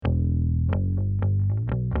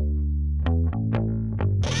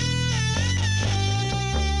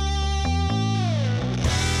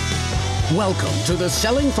Welcome to the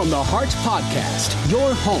Selling from the Heart podcast,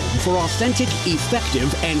 your home for authentic,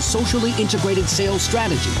 effective, and socially integrated sales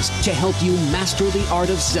strategies to help you master the art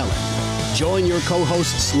of selling. Join your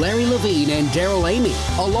co-hosts Larry Levine and Daryl Amy,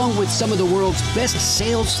 along with some of the world's best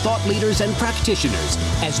sales thought leaders and practitioners,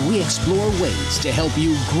 as we explore ways to help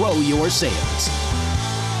you grow your sales.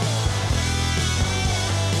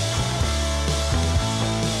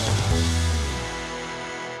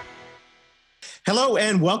 Hello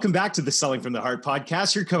and welcome back to the Selling from the Heart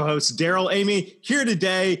podcast. Your co-host Daryl Amy here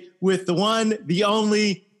today with the one, the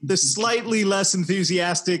only, the slightly less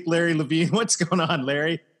enthusiastic Larry Levine. What's going on,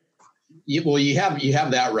 Larry? Well, you have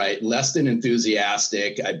that right. Less than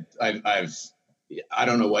enthusiastic. I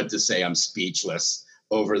don't know what to say. I'm speechless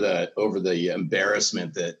over the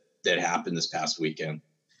embarrassment that happened this past weekend.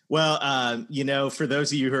 Well, for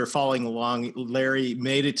those of you who are following along, Larry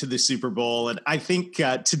made it to the Super Bowl. And I think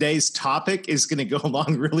today's topic is going to go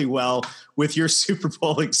along really well with your Super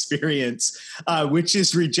Bowl experience, which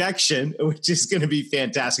is rejection, which is going to be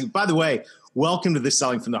fantastic. By the way, welcome to the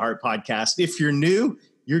Selling from the Heart podcast. If you're new,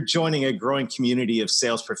 you're joining a growing community of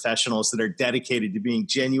sales professionals that are dedicated to being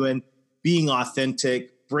genuine, being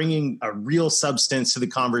authentic, bringing a real substance to the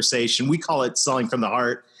conversation. We call it Selling from the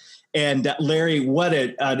Heart. And Larry, what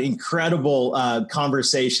an incredible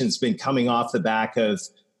conversation's been coming off the back of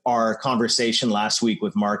our conversation last week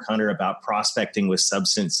with Mark Hunter about prospecting with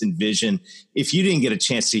substance and vision. If you didn't get a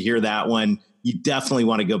chance to hear that one, you definitely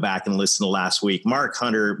want to go back and listen to last week. Mark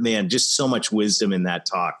Hunter, man, just so much wisdom in that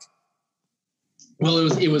talk.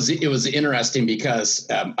 Well, it was interesting because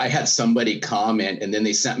I had somebody comment and then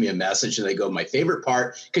they sent me a message and they go, my favorite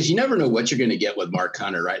part, because you never know what you're going to get with Mark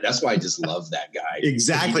Hunter, right? That's why I just love that guy.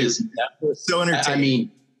 Exactly. So entertaining. I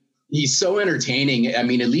mean, he's so entertaining. I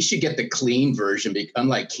mean, at least you get the clean version.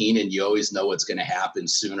 Unlike Keenan, you always know what's going to happen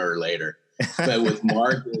sooner or later. But with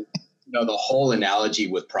Mark, the whole analogy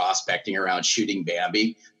with prospecting around shooting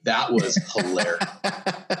Bambi, that was hilarious.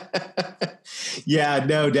 Yeah,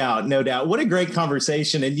 no doubt. What a great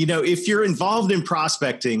conversation. And, if you're involved in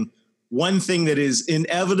prospecting, one thing that is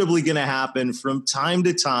inevitably going to happen from time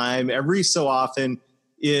to time, every so often,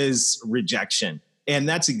 is rejection. And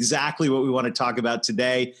that's exactly what we want to talk about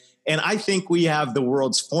today. And I think we have the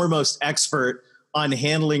world's foremost expert on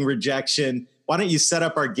handling rejection. Why don't you set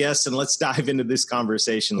up our guests and let's dive into this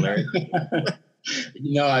conversation, Larry?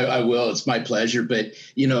 I will. It's my pleasure. But,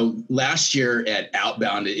 last year at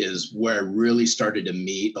Outbound is where I really started to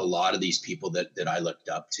meet a lot of these people that I looked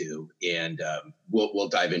up to. And we'll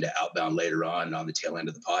dive into Outbound later on the tail end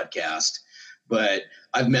of the podcast. But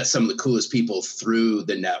I've met some of the coolest people through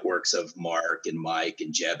the networks of Mark and Mike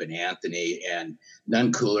and Jeb and Anthony, and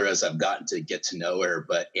none cooler as I've gotten to get to know her,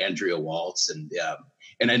 but Andrea Waltz.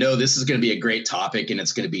 And I know this is going to be a great topic, and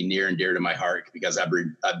it's going to be near and dear to my heart because I've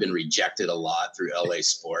been rejected a lot through LA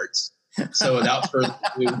sports. So without further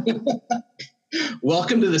ado,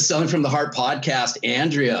 welcome to the Selling from the Heart podcast,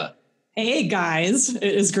 Andrea. Hey guys, it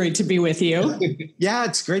is great to be with you. Yeah,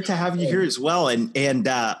 it's great to have you here as well. And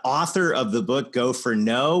author of the book Go for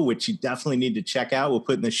No, which you definitely need to check out. We'll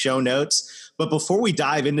put in the show notes. But before we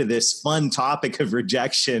dive into this fun topic of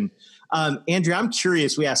rejection, Andrea, I'm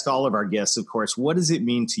curious, we ask all of our guests, of course, what does it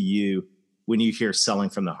mean to you when you hear Selling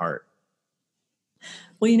from the Heart?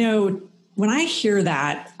 Well, when I hear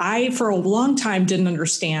that, I, for a long time, didn't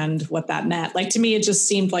understand what that meant. Like, to me, it just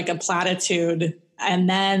seemed like a platitude. And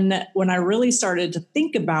then when I really started to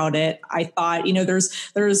think about it, I thought,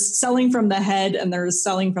 there's selling from the head and there's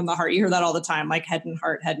selling from the heart. You hear that all the time, like head and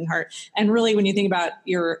heart. And really, when you think about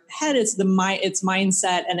your head, it's it's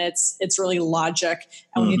mindset and it's really logic.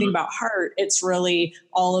 And when you think about heart, it's really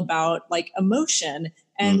all about like emotion.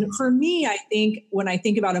 And for me, I think when I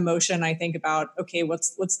think about emotion, I think about, okay,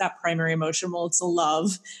 what's that primary emotion? Well, it's a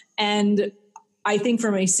love. And I think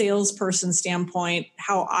from a salesperson standpoint,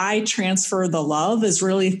 how I transfer the love is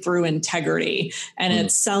really through integrity, and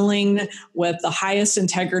it's selling with the highest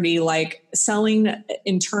integrity, like selling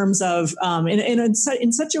in terms of in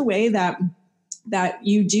such a way that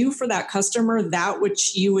you do for that customer that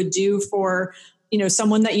which you would do for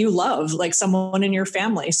someone that you love, like someone in your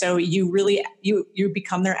family. So you really, you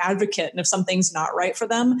become their advocate. And if something's not right for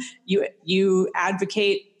them, you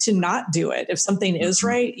advocate to not do it. If something is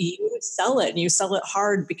right, you sell it, and you sell it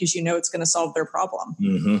hard because it's going to solve their problem.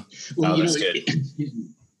 Well, that's good.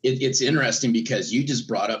 It's interesting because you just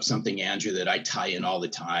brought up something, Andrew, that I tie in all the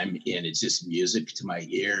time, and it's just music to my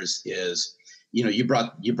ears is, you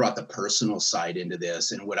brought the personal side into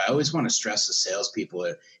this. And what I always want to stress to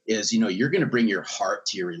salespeople is, you're going to bring your heart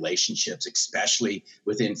to your relationships, especially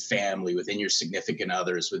within family, within your significant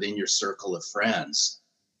others, within your circle of friends.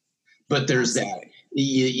 But there's that.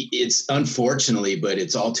 It's unfortunately, but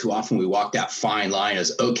it's all too often we walk that fine line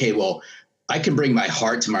as, okay, well, I can bring my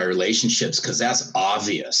heart to my relationships because that's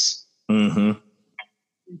obvious. Mm-hmm.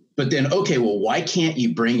 But then, okay, well, why can't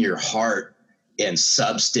you bring your heart and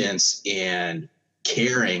substance and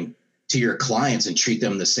caring to your clients and treat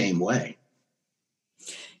them the same way?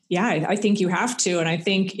 Yeah, I think you have to. And I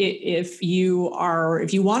think if you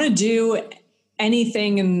want to do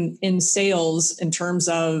anything in sales in terms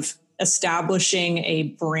of establishing a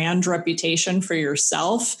brand reputation for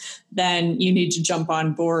yourself, then you need to jump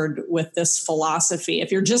on board with this philosophy.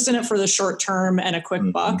 If you're just in it for the short term and a quick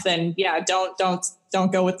buck, then yeah, don't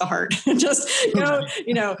go with the heart. Just go,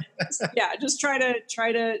 just try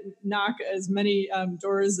to knock as many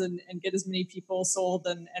doors and get as many people sold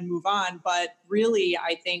and move on. But really,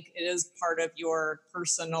 I think it is part of your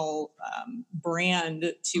personal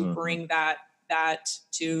brand to bring that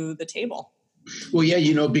to the table. Well,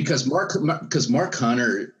 yeah, because Mark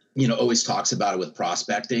Hunter, always talks about it with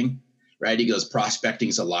prospecting, right? He goes, prospecting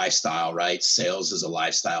is a lifestyle, right? Sales is a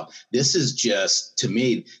lifestyle. This is just, to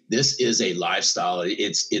me, this is a lifestyle.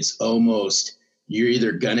 It's almost, you're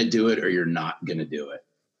either going to do it or you're not going to do it.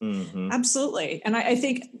 Mm-hmm. Absolutely. And I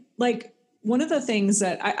think one of the things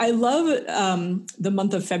that I love the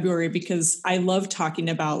month of February, because I love talking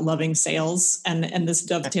about loving sales, and this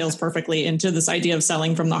dovetails perfectly into this idea of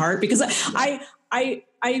selling from the heart, because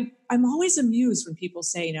I'm always amused when people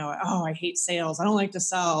say, oh, I hate sales. I don't like to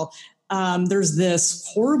sell. There's this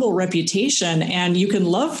horrible reputation, and you can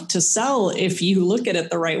love to sell if you look at it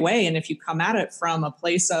the right way. And if you come at it from a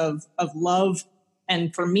place of love.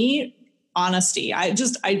 And for me, honesty,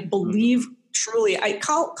 I believe truly, I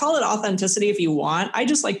call it authenticity if you want. I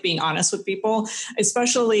just like being honest with people,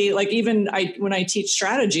 especially when I teach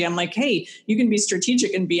strategy, I'm like, hey, you can be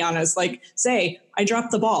strategic and be honest. Like, say, I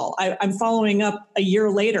dropped the ball. I'm following up a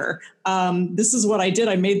year later. This is what I did.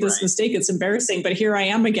 I made this mistake. It's embarrassing, but here I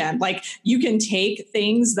am again. Like, you can take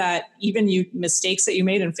things that mistakes that you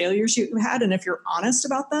made and failures you had, and if you're honest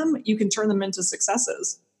about them, you can turn them into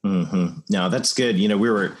successes. Mm-hmm. No, that's good.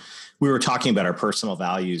 We were talking about our personal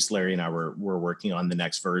values. Larry and I were working on the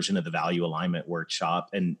next version of the value alignment workshop.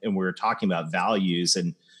 And we were talking about values.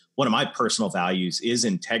 And one of my personal values is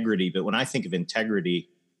integrity. But when I think of integrity,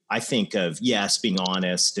 I think of, yes, being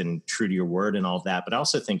honest and true to your word and all of that. But I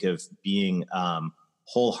also think of being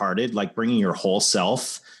wholehearted, like bringing your whole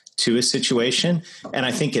self to a situation. And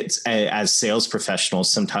I think it's, as sales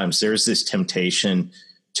professionals, sometimes there's this temptation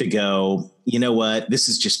to go, you know what, this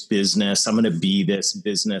is just business. I'm going to be this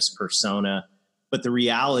business persona. But the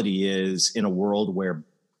reality is, in a world where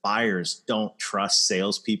buyers don't trust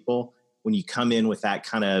salespeople, when you come in with that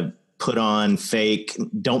kind of put on fake,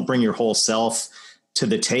 don't bring your whole self to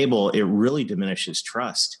the table, it really diminishes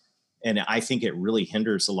trust. And I think it really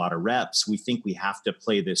hinders a lot of reps. We think we have to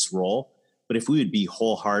play this role. But if we would be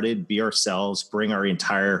wholehearted, be ourselves, bring our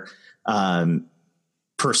entire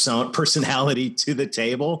personality to the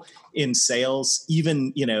table in sales,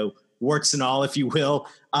 even, warts and all, if you will,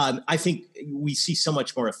 I think we see so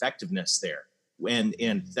much more effectiveness there. And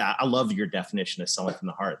I love your definition of selling from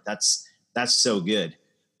the heart. That's so good.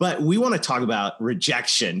 But we want to talk about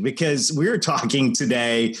rejection, because we're talking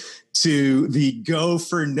today to the go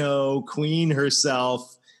for no queen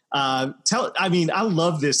herself. I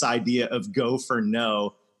love this idea of go for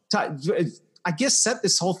no. I guess set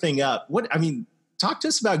this whole thing up. Talk to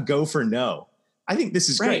us about go for no. I think this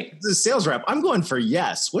is great. As a sales rep, I'm going for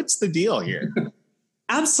yes. What's the deal here?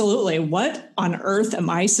 Absolutely. What on earth am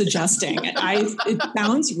I suggesting? It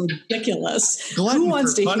sounds ridiculous. Glutton, who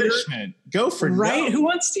wants to punishment? Go for right? No. Who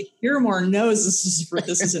wants to hear more no's?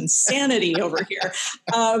 This is insanity over here.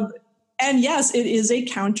 And yes, it is a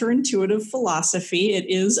counterintuitive philosophy. It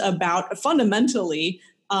is about fundamentally.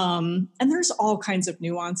 And there's all kinds of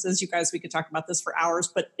nuances. You guys, we could talk about this for hours,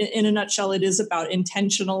 but in a nutshell, it is about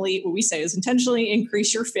intentionally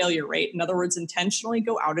increase your failure rate. In other words, intentionally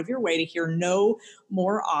go out of your way to hear no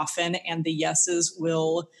more often, and the yeses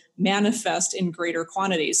will manifest in greater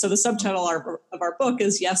quantities. So the subtitle of our book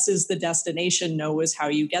is Yes is the Destination, No is How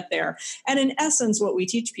You Get There. And in essence, what we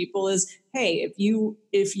teach people is, hey,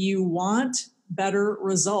 if you want better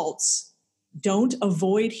results, don't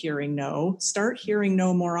avoid hearing no, start hearing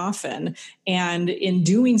no more often. And in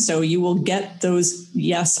doing so, you will get those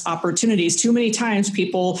yes opportunities. Too many times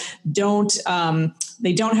people don't have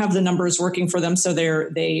the numbers working for them. So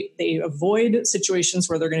they avoid situations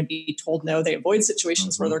where they're going to be told no. They avoid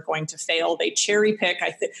situations where they're going to fail. They cherry pick.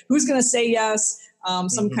 Who's going to say yes?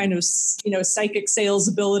 some kind of, psychic sales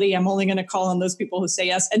ability. I'm only going to call on those people who say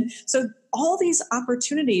yes. And so all these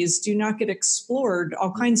opportunities do not get explored.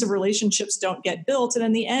 All kinds of relationships don't get built. And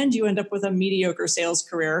in the end, you end up with a mediocre sales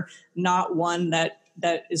career, not one that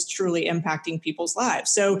is truly impacting people's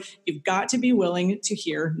lives. So you've got to be willing to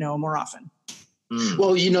hear no more often.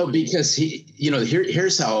 Well, because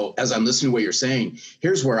here's how, as I'm listening to what you're saying,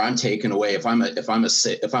 here's where I'm taken away. If I'm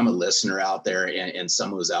a listener out there and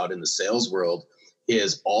someone who's out in the sales world,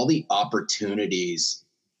 is all the opportunities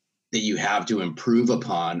that you have to improve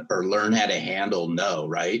upon or learn how to handle no,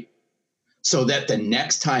 right? So that the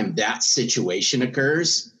next time that situation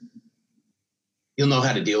occurs, you'll know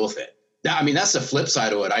how to deal with it. That's the flip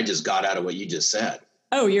side of what I just got out of what you just said.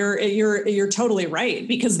 Oh, you're totally right,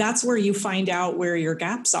 because that's where you find out where your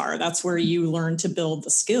gaps are. That's where you learn to build the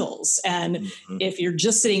skills. And if you're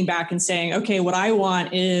just sitting back and saying, okay, what I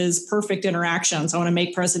want is perfect interactions. I want to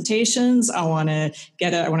make presentations. I want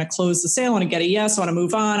to close the sale. I want to get a yes. I want to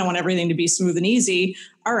move on. I want everything to be smooth and easy.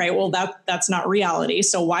 All right. Well, that's not reality.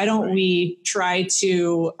 So why don't we try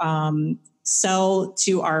to, sell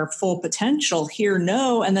to our full potential, hear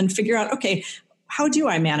no, and then figure out, okay, how do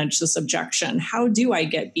I manage this objection? How do I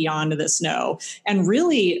get beyond this no? And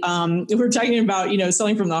really, we're talking about,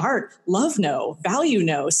 selling from the heart, love no, value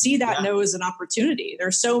no, see that no as an opportunity.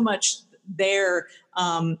 There's so much there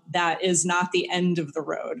that is not the end of the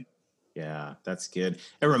road. Yeah, that's good.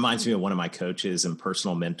 It reminds me of one of my coaches and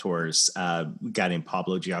personal mentors, a guy named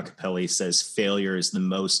Pablo Giacopelli, says failure is the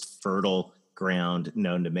most fertile ground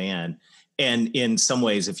known to man. And in some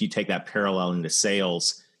ways, if you take that parallel into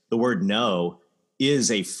sales, the word no is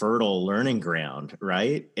a fertile learning ground,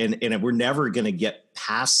 right? And we're never going to get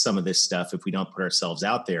past some of this stuff if we don't put ourselves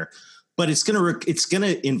out there. But it's going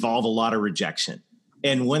to involve a lot of rejection.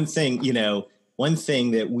 And one thing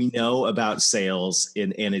that we know about sales,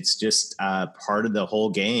 and it's just part of the whole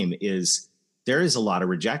game, is there is a lot of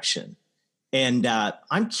rejection. And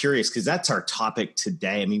I'm curious, because that's our topic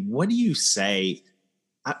today. What do you say?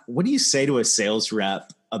 What do you say to a sales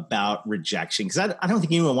rep about rejection? Because I don't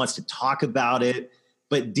think anyone wants to talk about it,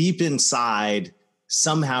 but deep inside,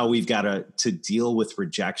 somehow we've got to deal with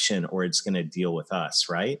rejection, or it's going to deal with us,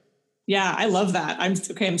 right? Yeah, I love that.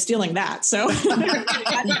 I'm stealing that. So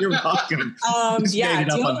you're welcome. Yeah,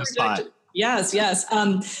 deal with rejection. Yes.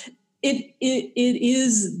 It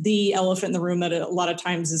is the elephant in the room that a lot of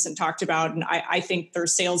times isn't talked about. And I think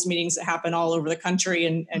there's sales meetings that happen all over the country.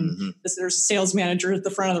 And there's a sales manager at the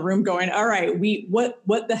front of the room going, all right,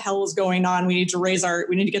 what the hell is going on? We need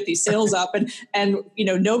to get these sales up. And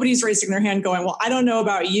nobody's raising their hand going, well, I don't know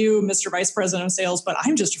about you, Mr. Vice President of Sales, but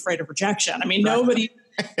I'm just afraid of rejection. Nobody's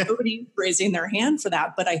raising their hand for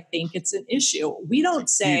that, but I think it's an issue. We don't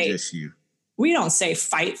say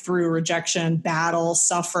fight through rejection, battle,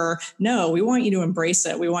 suffer. No, we want you to embrace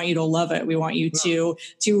it. We want you to love it. We want you to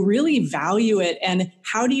really value it. And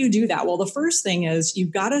how do you do that? Well, the first thing is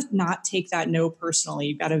you've got to not take that no personally.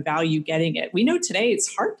 You've got to value getting it. We know today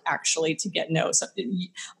it's hard actually to get no. So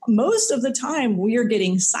most of the time we are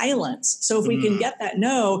getting silence. So if we can get that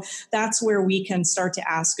no, that's where we can start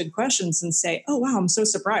to ask good questions and say, oh, wow, I'm so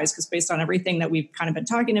surprised, because based on everything that we've kind of been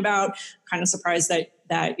talking about, kind of surprised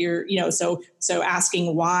that you're, so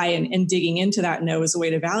asking why and digging into that no is a way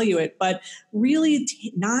to value it. But really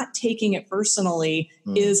not taking it personally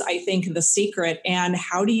is, I think, the secret. And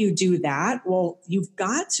how do you do that? Well, you've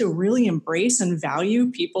got to really embrace and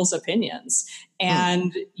value people's opinions.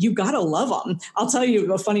 And you've got to love them. I'll tell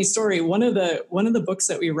you a funny story. One of the books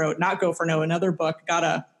that we wrote, Not Go for No, another book, got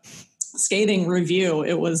a scathing review.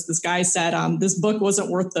 It was, this guy said, this book wasn't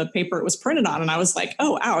worth the paper it was printed on. And I was like,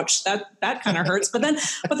 oh, ouch, that kind of hurts. But then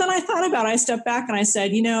I thought about it. I stepped back and I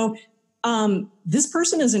said, this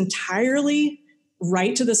person is entirely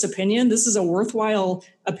right to this opinion. This is a worthwhile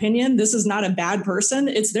opinion. This is not a bad person.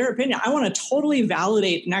 It's their opinion. I want to totally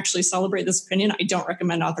validate and actually celebrate this opinion. I don't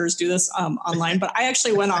recommend authors do this online, but I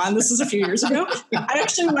actually went on, this is a few years ago. I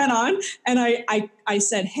actually went on and I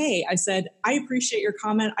said, hey, I appreciate your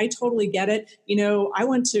comment. I totally get it. I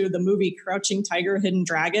went to the movie Crouching Tiger, Hidden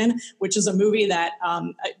Dragon, which is a movie that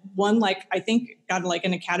won I think got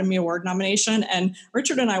an Academy Award nomination. And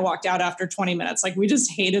Richard and I walked out after 20 minutes. We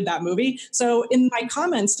just hated that movie. So in my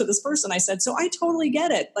comments to this person, I said, so I totally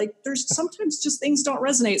get it. There's sometimes just things don't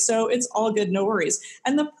resonate. So it's all good. No worries.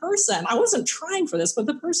 And the person, I wasn't trying for this, but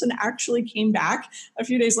the person actually came back a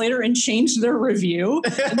few days later and changed their review.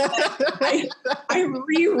 And I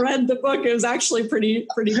reread the book. It was actually pretty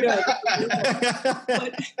good.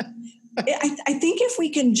 I think if we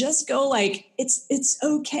can just go like, it's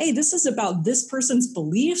okay. This is about this person's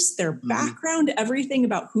beliefs, their background, everything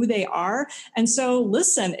about who they are. And so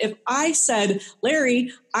listen, if I said,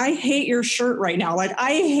 Larry, I hate your shirt right now. Like,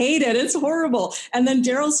 I hate it. It's horrible. And then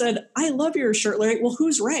Daryl said, I love your shirt, Larry. Well,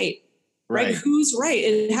 who's right? Right? Who's right?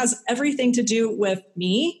 It has everything to do with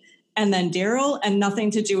me and then Daryl and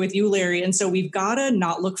nothing to do with you, Larry. And so we've got to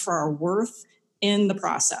not look for our worth in the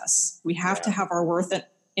process. We have to have our worth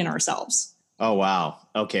in ourselves. Oh, wow.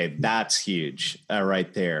 Okay. That's huge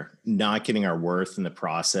right there. Not getting our worth in the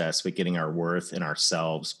process, but getting our worth in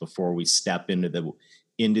ourselves before we step into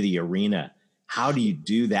the arena. How do you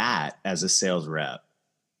do that as a sales rep?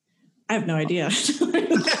 I have no idea.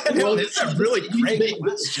 Well, it's a really great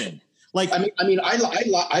question. Like,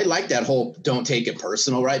 I like that whole don't take it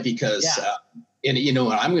personal, right? Because, and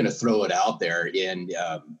I'm going to throw it out there. And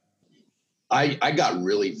I got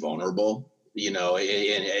really vulnerable, and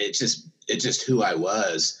it's just who I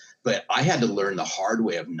was. But I had to learn the hard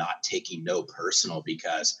way of not taking no personal,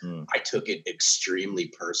 because I took it extremely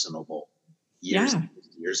personable years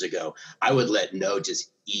ago. I would let no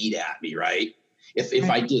just eat at me, right? If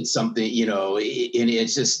I did something, and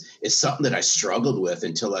it's something that I struggled with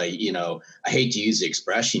until I hate to use the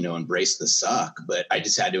expression, embrace the suck, but I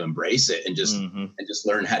just had to embrace it and just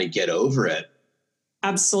learn how to get over it.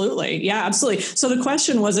 Absolutely. Yeah, absolutely. So the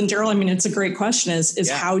question wasn't, Daryl, it's a great question, is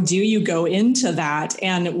how do you go into that?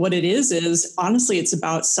 And what it is honestly, it's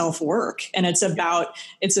about self-work, and it's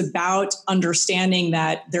about understanding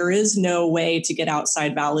that there is no way to get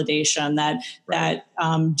outside validation, that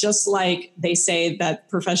just like they say that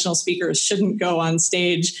professional speakers shouldn't go on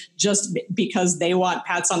stage just because they want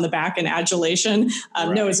pats on the back and adulation.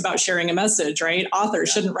 No, it's about sharing a message, right? Authors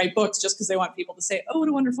shouldn't write books just because they want people to say, oh, what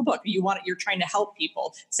a wonderful book. You're trying to help people.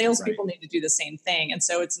 Salespeople need to do the same thing. And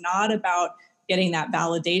so it's not about getting that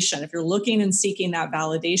validation. If you're looking and seeking that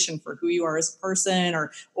validation for who you are as a person,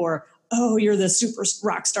 or oh, you're the super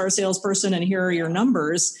rock star salesperson and here are your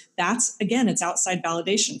numbers, it's outside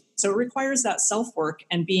validation. So it requires that self-work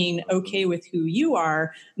and being okay with who you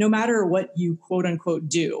are, no matter what you quote unquote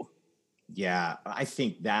do. Yeah, I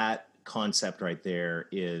think that concept right there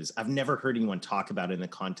is, I've never heard anyone talk about it in the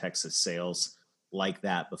context of sales like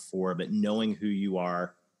that before, but knowing who you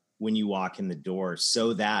are when you walk in the door,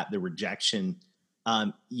 so that the rejection,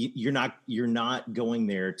 you're not going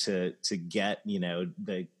there to get,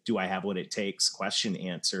 the do I have what it takes question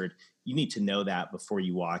answered. You need to know that before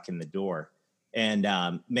you walk in the door. And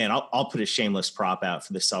man, I'll put a shameless prop out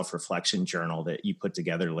for the self-reflection journal that you put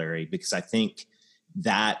together, Larry, because I think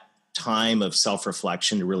that time of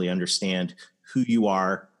self-reflection to really understand who you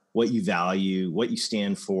are, what you value, what you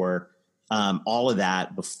stand for, all of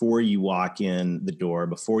that before you walk in the door,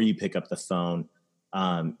 before you pick up the phone,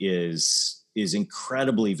 is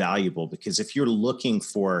incredibly valuable. Because if you're looking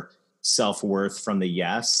for self-worth from the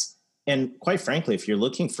yes, and quite frankly, if you're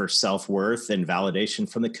looking for self-worth and validation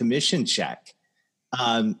from the commission check,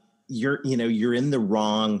 you're in the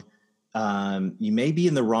wrong, you may be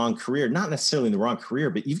in the wrong career, not necessarily in the wrong career,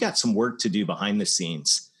 but you've got some work to do behind the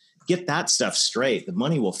scenes. Get that stuff straight. The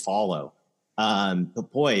money will follow.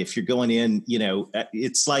 But boy, if you're going in,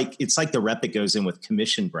 it's like the rep that goes in with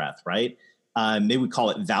commission breath, right? Maybe we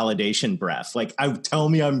call it validation breath. Like, tell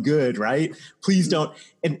me I'm good, right? Please don't.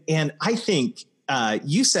 And I think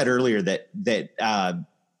you said earlier that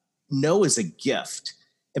no is a gift.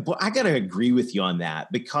 But I got to agree with you on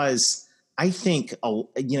that, because I think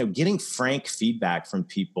getting frank feedback from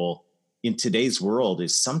people in today's world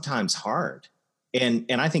is sometimes hard. And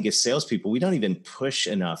I think as salespeople, we don't even push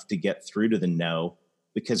enough to get through to the no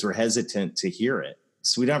because we're hesitant to hear it.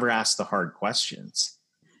 So we never ask the hard questions.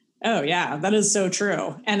 Oh yeah, that is so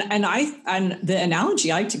true. And the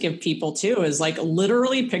analogy I like to give people too is like,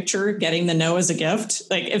 literally picture getting the no as a gift.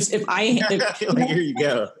 Like if here you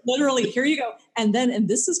go. Literally, here you go. And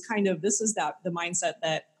this is the mindset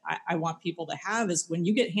that I want people to have, is when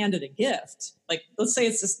you get handed a gift, like let's say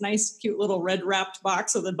it's this nice, cute little red wrapped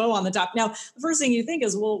box with a bow on the top. Now, the first thing you think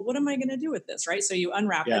is, well, what am I going to do with this? Right. So you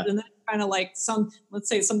unwrap it, and then kind of like let's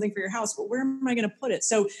say something for your house, but where am I going to put it?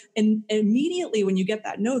 So immediately when you get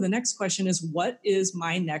that no, the next question is, what is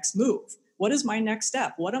my next move? What is my next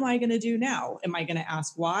step? What am I going to do now? Am I going to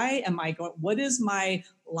ask why? What is my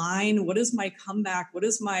line? What is my comeback? What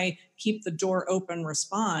is my keep the door open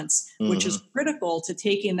response, which is critical to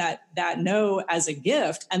taking that no as a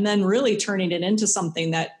gift and then really turning it into something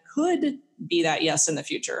that could be that yes in the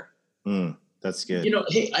future. That's good.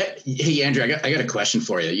 Hey, Andrea, I got a question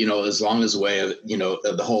for you. As long as the way of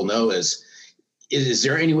the whole no is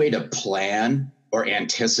there any way to plan or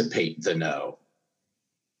anticipate the no?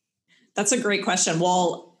 That's a great question.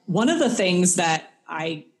 Well, one of the things that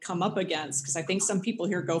I come up against, because I think some people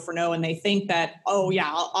here go for no and they think that, oh yeah,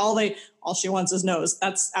 all she wants is no's.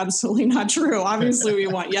 That's absolutely not true. Obviously we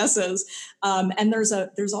want yeses. And there's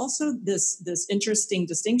also this interesting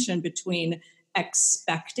distinction between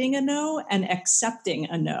expecting a no and accepting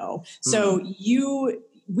a no. So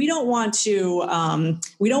we don't want to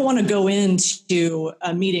go into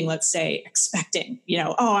a meeting, let's say, expecting,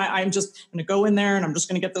 I'm just going to go in there and I'm just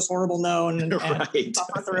going to get this horrible no and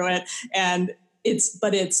suffer through it. And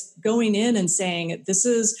it's going in and saying, this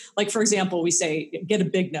is like, for example, we say, get a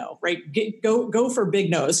big no, right? Go for big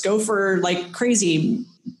no's, go for like crazy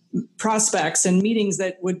prospects and meetings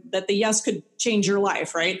that the yes could change your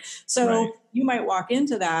life. Right. So you might walk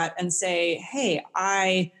into that and say, hey,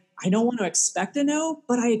 I don't want to expect a no,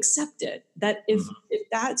 but I accept it. That if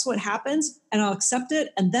that's what happens, and I'll accept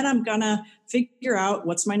it, and then I'm gonna figure out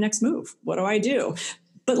what's my next move. What do I do?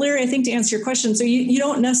 But Larry, I think to answer your question, so you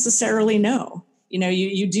don't necessarily know.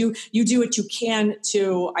 You do what you can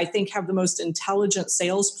to, I think, have the most intelligent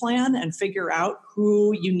sales plan and figure out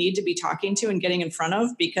who you need to be talking to and getting in front of,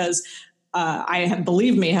 because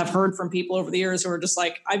believe me, have heard from people over the years who are just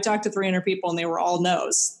like, I've talked to 300 people and they were all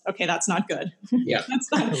no's. Okay, that's not good. Yeah,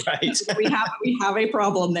 that's not right. we have a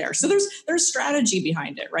problem there. So there's strategy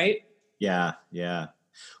behind it, right? Yeah.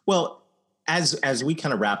 Well, as we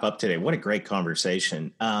kind of wrap up today, what a great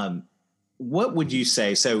conversation. What would you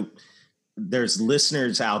say? So there's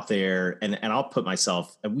listeners out there, and I'll put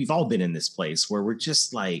myself, we've all been in this place where we're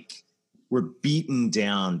just like, we're beaten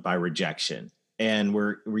down by rejection. And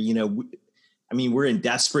we're in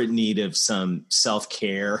desperate need of some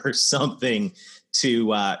self-care or something to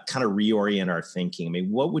kind of reorient our thinking. I mean,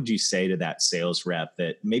 what would you say to that sales rep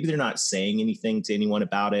that maybe they're not saying anything to anyone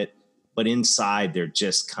about it, but inside they're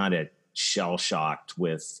just kind of shell-shocked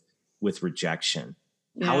with rejection?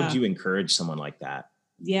 Yeah. How would you encourage someone like that?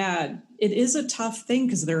 Yeah, it is a tough thing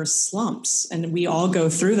because there are slumps and we all go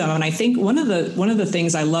through them. And I think one of the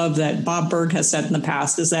things I love that Bob Berg has said in the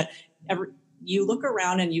past is that you look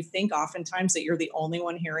around and you think oftentimes that you're the only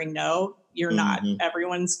one hearing no. You're not.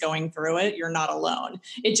 Everyone's going through it. You're not alone.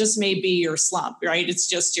 It just may be your slump, right? It's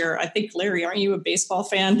just I think, Larry, aren't you a baseball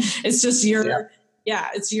fan? It's just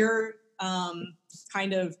it's your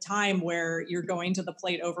kind of time where you're going to the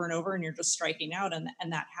plate over and over and you're just striking out, and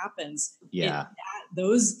that happens. Yeah.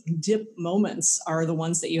 Those dip moments are the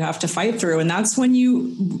ones that you have to fight through. And that's when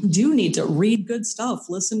you do need to read good stuff,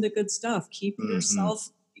 listen to good stuff, keep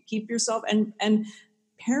yourself and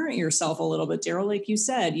parent yourself a little bit, Daryl. Like you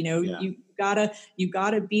said, you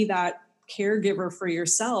gotta be that caregiver for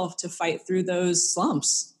yourself to fight through those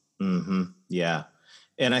slumps. Yeah.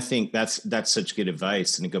 And I think that's such good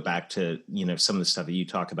advice. And to go back to, some of the stuff that you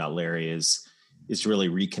talk about, Larry, is really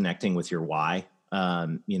reconnecting with your why,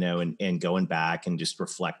 and going back and just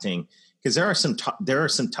reflecting, because there are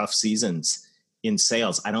some tough seasons in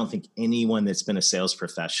sales. I don't think anyone that's been a sales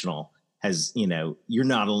professional has, you're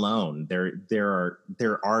not alone.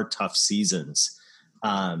 There are tough seasons.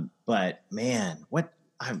 But man,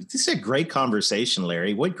 this is a great conversation,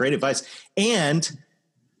 Larry. What great advice. And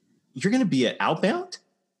you're going to be at Outbound?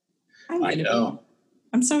 I know.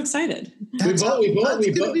 I'm so excited. We both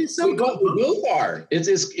are.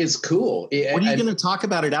 It's cool. What are you going to talk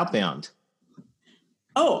about at Outbound?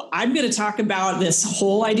 Oh, I'm going to talk about this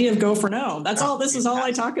whole idea of go for no. That's all. This is all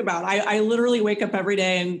I talk about. I literally wake up every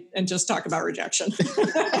day and just talk about rejection.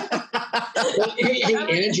 Well, hey,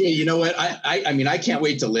 Andrea, you know what? I can't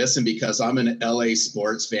wait to listen because I'm an LA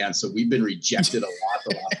sports fan. So we've been rejected a lot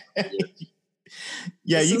the last year.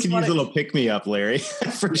 Yeah, you can use a little pick-me-up, Larry,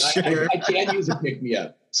 for sure. I can use a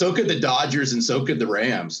pick-me-up. So could the Dodgers and so could the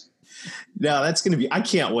Rams. No, that's going to be, I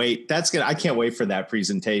can't wait. I can't wait for that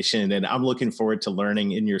presentation. And I'm looking forward to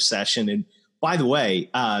learning in your session. And by the way,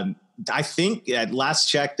 I think at last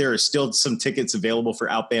check, there are still some tickets available for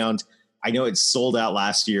Outbound. I know it's sold out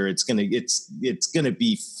last year. It's going to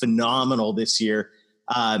be phenomenal this year.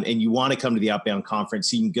 And you want to come to the Outbound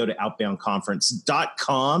conference, you can go to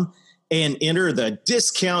outboundconference.com and enter the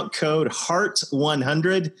discount code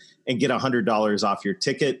HEART100 and get $100 off your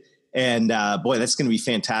ticket. And boy, that's going to be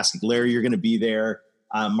fantastic. Larry, you're going to be there.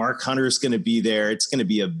 Mark Hunter's going to be there. It's going to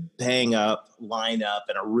be a bang up lineup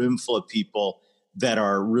and a room full of people that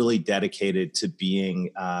are really dedicated to being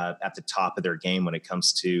at the top of their game when it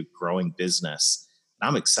comes to growing business. And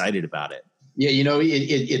I'm excited about it. Yeah,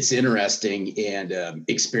 it's interesting, and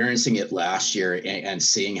experiencing it last year and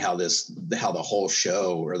seeing how the whole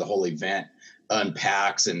show or the whole event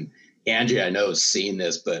unpacks. And Andrea, I know, has seen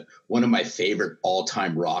this, but one of my favorite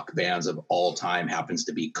all-time rock bands of all time happens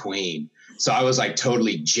to be Queen. So I was like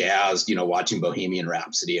totally jazzed, watching Bohemian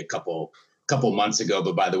Rhapsody a couple couple months ago,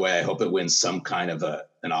 but by the way, I hope it wins some kind of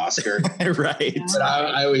an Oscar. Right. But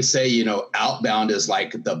I always say, you know, outbound is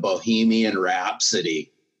like the Bohemian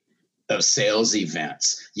Rhapsody of sales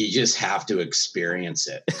events. You just have to experience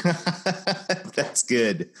it. That's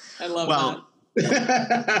good. I love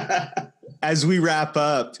that. As we wrap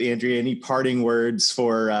up, Andrea, any parting words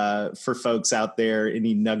for folks out there?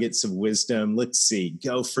 Any nuggets of wisdom? Let's see.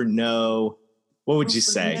 Go for no. What would you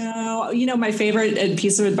say? No. You know, my favorite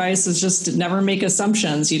piece of advice is just to never make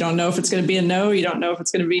assumptions. You don't know if it's going to be a no. You don't know if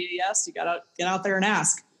it's going to be a yes. You got to get out there and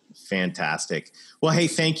ask. Fantastic. Well, hey,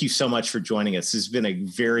 thank you so much for joining us. This has been a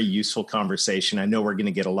very useful conversation. I know we're going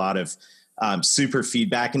to get a lot of super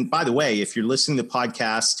feedback. And by the way, if you're listening to the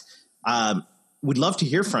podcast, we'd love to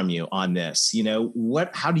hear from you on this. You know,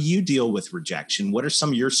 how do you deal with rejection? What are some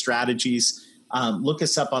of your strategies? Look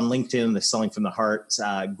us up on LinkedIn, the Selling from the Heart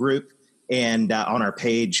group, and on our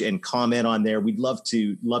page, and comment on there. We'd love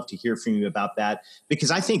to hear from you about that, because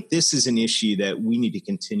I think this is an issue that we need to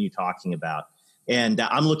continue talking about. And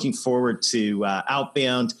I'm looking forward to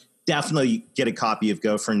Outbound. Definitely get a copy of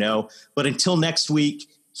Go for No. But until next week,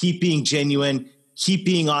 keep being genuine, keep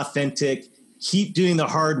being authentic, keep doing the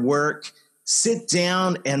hard work. Sit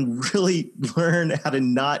down and really learn how to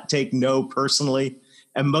not take no personally.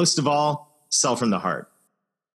 And most of all, sell from the heart.